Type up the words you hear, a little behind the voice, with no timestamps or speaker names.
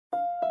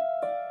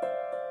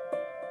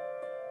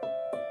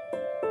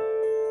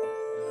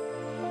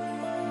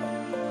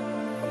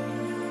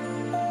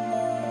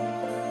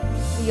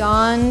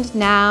Beyond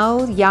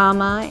now,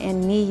 yama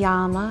and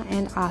niyama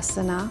and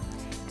asana,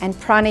 and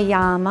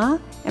pranayama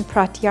and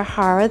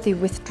pratyahara, the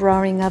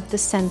withdrawing of the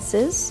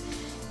senses,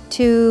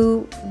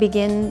 to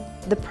begin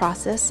the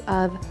process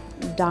of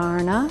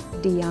dharana,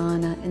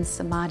 dhyana, and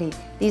samadhi.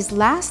 These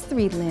last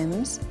three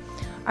limbs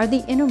are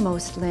the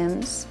innermost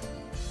limbs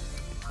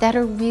that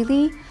are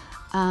really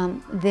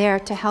there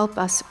to help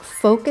us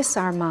focus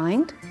our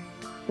mind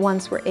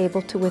once we're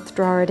able to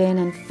withdraw it in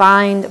and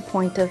find a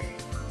point of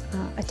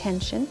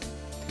attention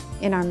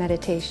in our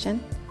meditation.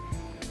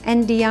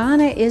 And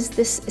dhyana is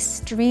this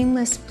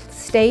streamless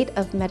state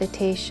of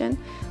meditation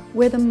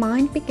where the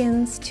mind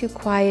begins to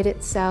quiet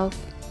itself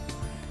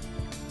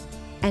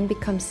and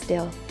become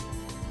still.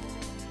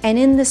 And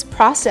in this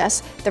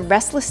process, the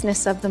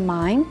restlessness of the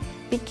mind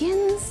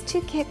begins to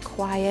get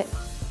quiet,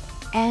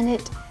 and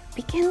it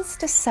begins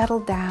to settle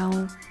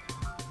down,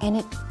 and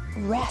it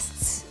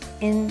rests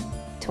into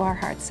our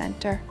heart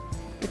center,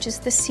 which is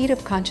the seat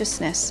of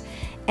consciousness.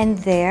 And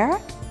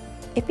there,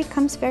 it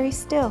becomes very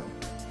still.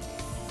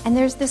 And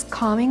there's this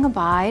calming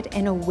abide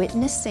and a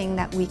witnessing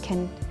that we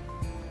can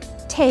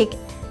take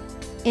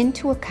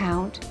into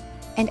account.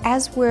 And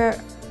as we're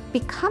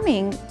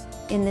becoming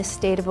in this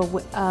state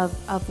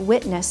of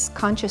witness,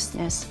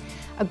 consciousness,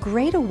 a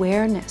great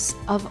awareness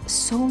of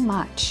so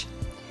much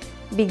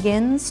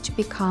begins to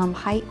become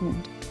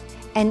heightened.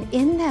 And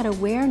in that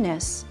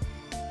awareness,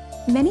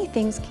 many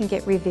things can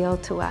get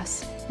revealed to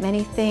us,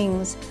 many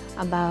things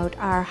about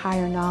our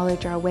higher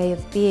knowledge, our way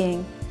of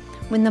being.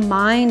 When the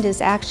mind is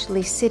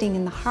actually sitting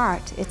in the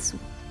heart,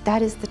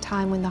 that is the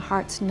time when the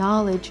heart's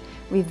knowledge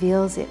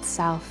reveals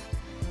itself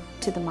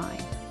to the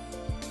mind.